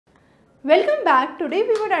Welcome back. Today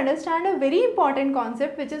we would understand a very important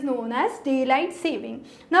concept which is known as daylight saving.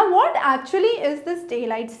 Now what actually is this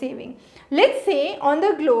daylight saving? Let's say on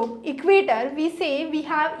the globe equator we say we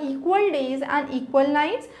have equal days and equal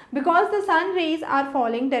nights because the sun rays are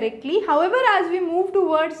falling directly. However, as we move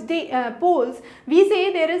towards poles, we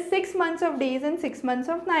say there is 6 months of days and 6 months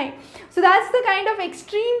of night. So that's the kind of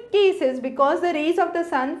extreme cases because the rays of the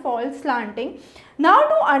sun fall slanting. Now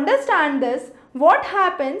to understand this, what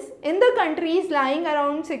happens in the countries lying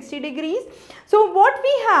around 60 degrees? So what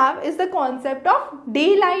we have is the concept of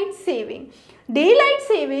daylight saving. Daylight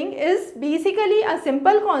saving is basically a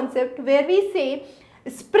simple concept where we say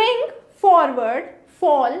spring forward,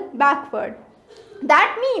 fall backward.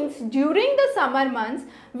 That means during the summer months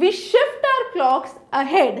we shift our clocks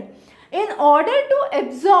ahead in order to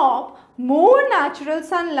absorb more natural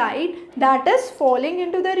sunlight that is falling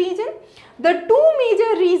into the region. The two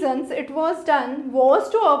major reasons it was done was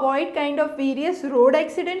to avoid kind of various road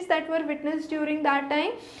accidents that were witnessed during that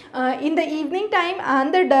time in the evening time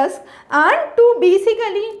and the dusk, and to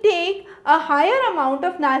basically take a higher amount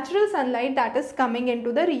of natural sunlight that is coming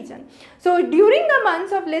into the region. So during the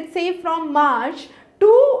months of, let's say, from March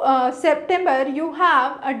to September, you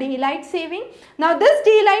have a daylight saving. Now this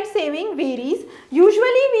daylight saving varies.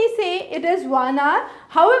 Usually we say it is 1 hour.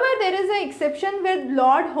 However, there is an exception with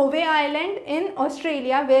Lord Howe Island in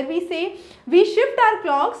Australia where we say we shift our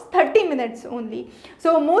clocks 30 minutes only.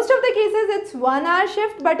 So most of the cases it's 1 hour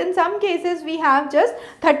shift, but in some cases we have just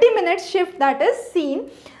 30 minutes shift that is seen.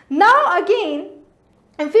 Now again,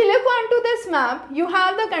 if you look onto this map, you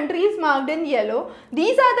have the countries marked in yellow.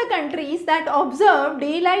 These are the countries that observe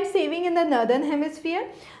daylight saving in the northern hemisphere.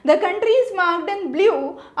 The countries marked in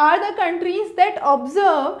blue are the countries that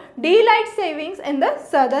observe daylight savings in the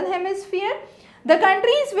southern hemisphere. The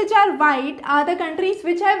countries which are white are the countries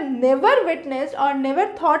which have never witnessed or never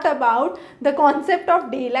thought about the concept of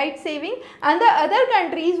daylight saving, and the other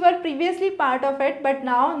countries were previously part of it but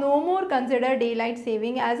now no more consider daylight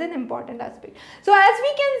saving as an important aspect. So as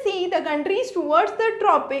we can see, the countries towards the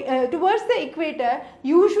equator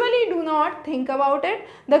usually do not think about it.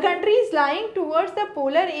 The countries lying towards the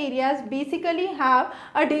polar areas basically have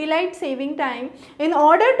a daylight saving time in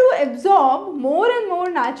order to absorb more and more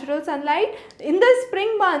natural sunlight. In the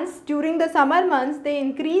spring months, during the summer months, they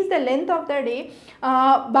increase the length of the day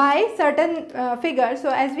by certain figures. So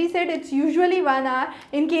as we said, it's usually 1 hour.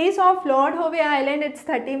 In case of Lord Howe Island, it's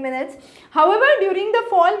 30 minutes. However, during the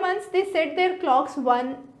fall months, they set their clocks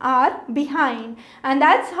 1 hour behind, and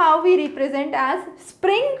that's how we represent as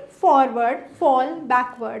spring forward, fall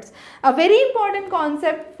backwards. A very important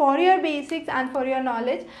concept for your basics and for your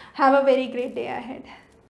knowledge. Have a very great day ahead.